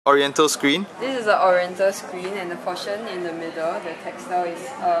Oriental screen? This is the Oriental screen, and the portion in the middle, the textile, is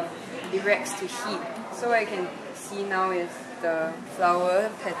it reacts to heat. So what I can see now is the flower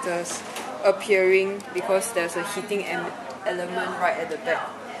petals appearing because there's a heating element right at the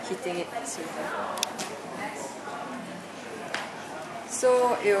back, heating it.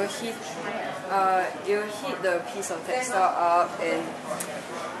 So it will heat the piece of textile up,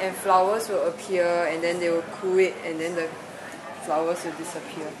 and flowers will appear, and then they will cool it, and then the flowers will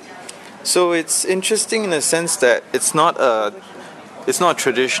disappear. So it's interesting in the sense that it's not a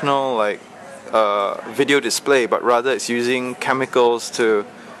traditional like video display, but rather it's using chemicals to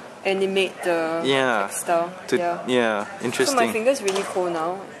animate the textile. Yeah, interesting. So my finger's really cold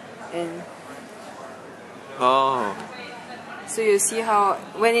now, and so you see how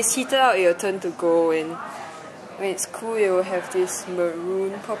when it's heated out, it will turn to gold, and when it's cool, it will have this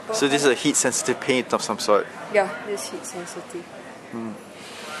maroon purple. So this is a heat-sensitive paint of some sort. Yeah, this heat-sensitive.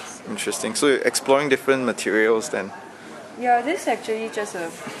 Interesting. So you're exploring different materials then. Yeah, this is actually just a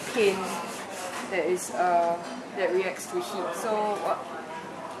paint that reacts to heat. So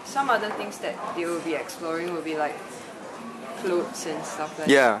some other things that they will be exploring will be like clothes and stuff like that.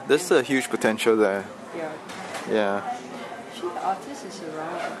 Yeah, there's a huge potential there. Yeah. Yeah. Actually, the artist is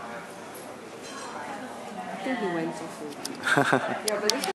around. I think he went off already. Yeah, but this